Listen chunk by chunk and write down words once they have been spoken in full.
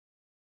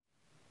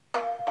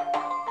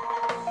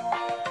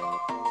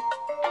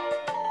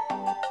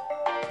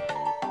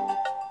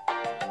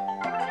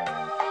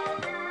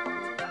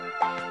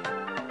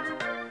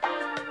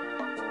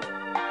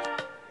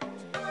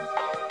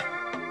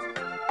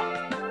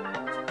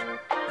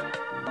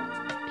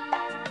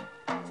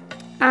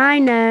I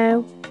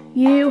know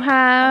you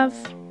have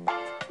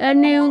a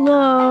new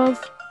love.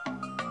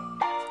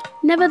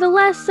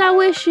 Nevertheless, I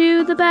wish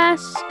you the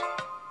best.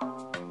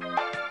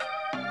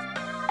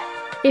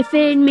 If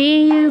in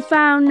me you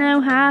found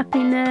no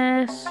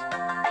happiness,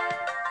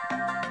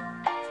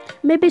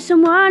 maybe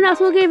someone else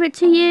will give it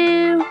to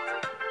you.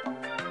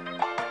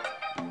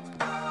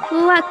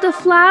 Like the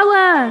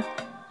flower,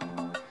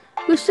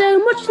 with so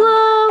much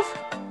love,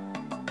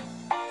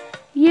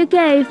 you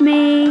gave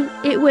me,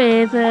 it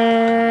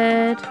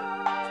withered.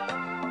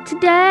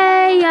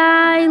 Today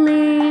I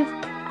leave,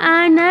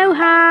 I know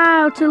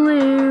how to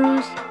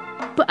lose,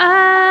 but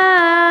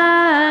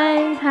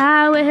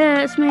how it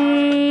hurts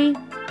me.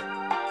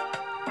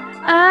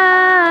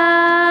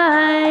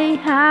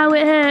 How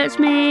it hurts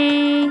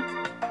me.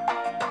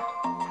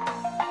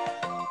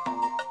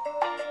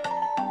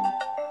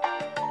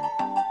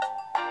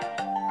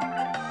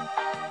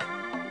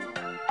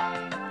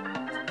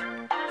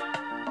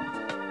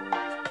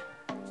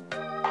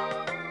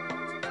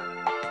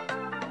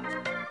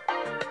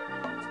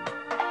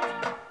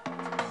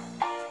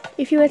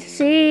 If you were to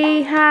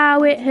see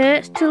how it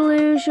hurts to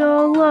lose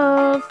your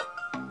love,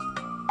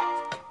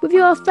 with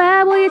your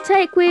farewell you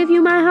take with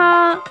you my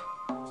heart.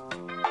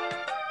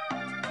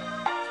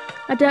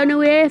 I don't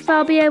know if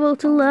I'll be able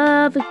to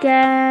love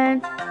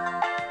again,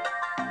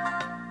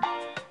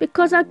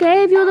 because I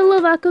gave you the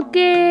love I could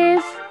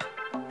give.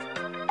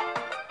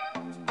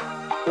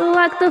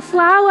 Like the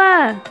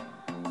flower,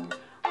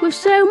 with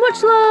so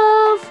much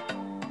love,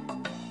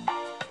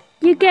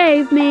 you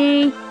gave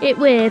me, it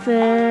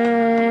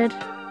withered.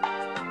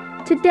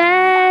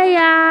 Today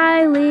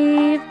I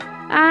leave,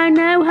 I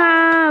know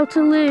how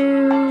to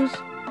lose,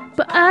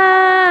 but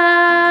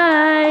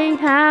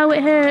how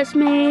it hurts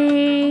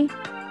me.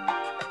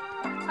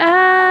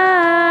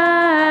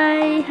 How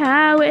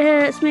it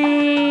hurts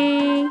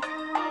me.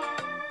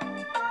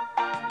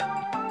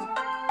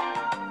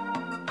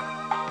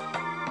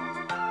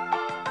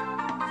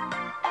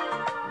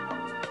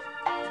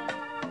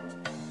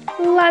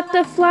 Like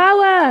the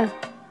flower,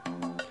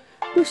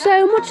 with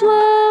so much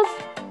love,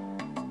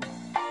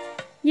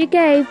 you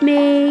gave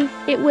me,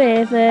 it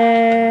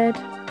withered.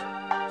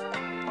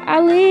 I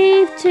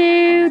leave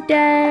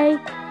today,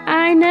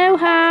 I know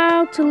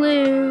how to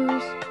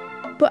lose,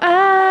 but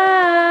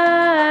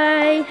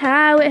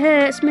how it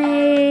hurts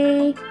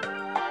me.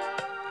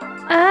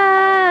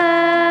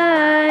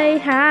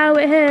 How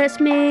it hurts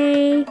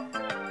me.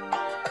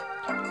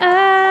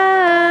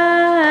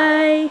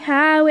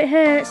 How it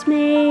hurts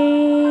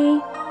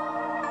me.